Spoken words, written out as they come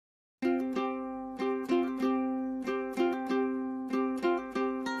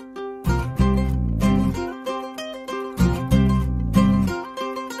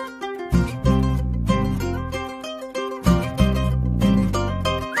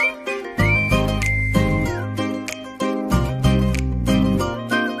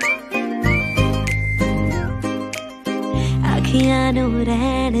नू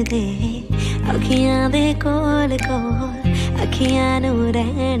रहन दे, अखियां दे कोल कोल, अखियां नू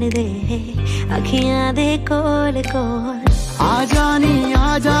रहन दे, अखियां दे कोल कोल। आजा नी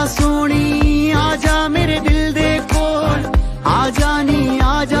आजा सोनी, आजा मेरे दिल दे कोल, आजा नी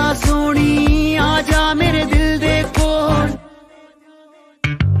आजा सोनी, आजा मेरे दिल दे कोल।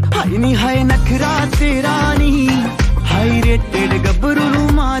 हाय नी हाय नखरा तेरा नी, हाय रेटेड गब्बरू नू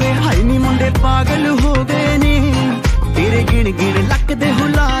मारे, हाय नी मुंडे पागल हो गए ने तेरे गिण गिण लक दे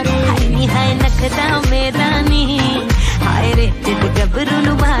हुलारे। हाय नी हाय नखरा मेरा नी, हाय रेटेड गब्बरू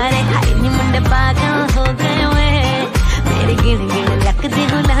नू मारे, हाय नी मुंडे पागल हो गए वे मेरे गिण गिण लक दे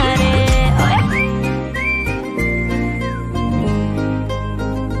हुलारे।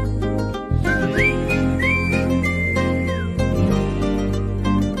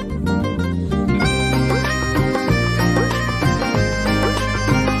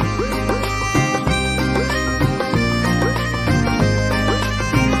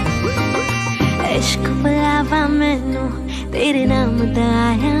 इश्क बुलावा मैनू तेरे नाम दा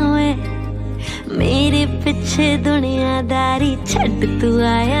आया वे, मेरे पिछे दुनियादारी छड्ड तू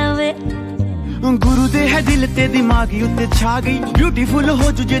आया वे। गुरु दे है दिल ते दिमागी उत्ते छा गई, ब्यूटीफुल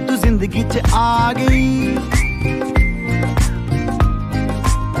हो जुजे तू जिंदगी च आ गई।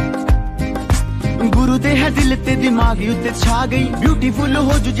 गुरु दे है दिल ते दिमागी उत्ते छा गई, ब्यूटीफुल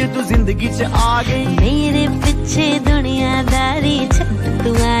हो जुजे तू जिंदगी च आ गई। मेरे पिछे दुनियादारी छड्ड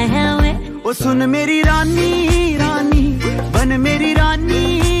तू आया वे। ओ सुन मेरी रानी रानी, बन मेरी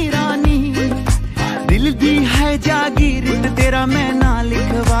रानी रानी, दिल दी है जागीर तेरा मैं ना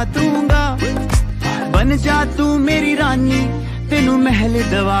लिखवा दूंगा। बन जा तू मेरी रानी, तेनू महल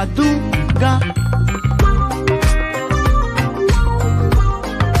दवा दूंगा।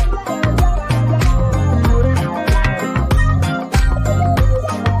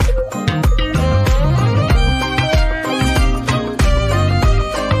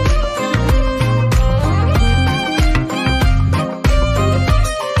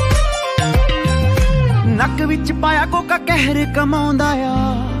 नक विच पाया कोका कहर कमाउंदा आ,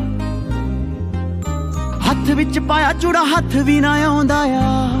 हथ विच पाया चूड़ा हथ भी ना आउंदा आ।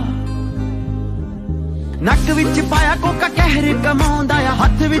 नक विच पाया कोका कहर कमाउंदा आ,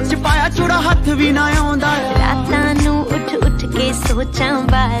 हथ विच पाया चूड़ा हथ भी ना आउंदा आ। रातां नू उठ उठ के सोचां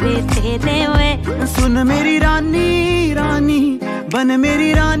बारे तेरे वे। सुन मेरी रानी रानी, बन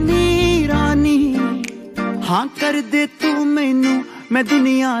मेरी रानी रानी, हाँ कर दे तू मैनू, मैं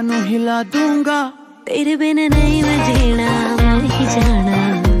दुनिया नू हिला दूंगा। तेरे बिन नहीं मैं जीना, मैं ही जाना।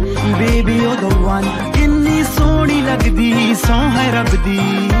 बेबी ओ द वन, किन्नी सोहनी लगदी सौं है रब दी।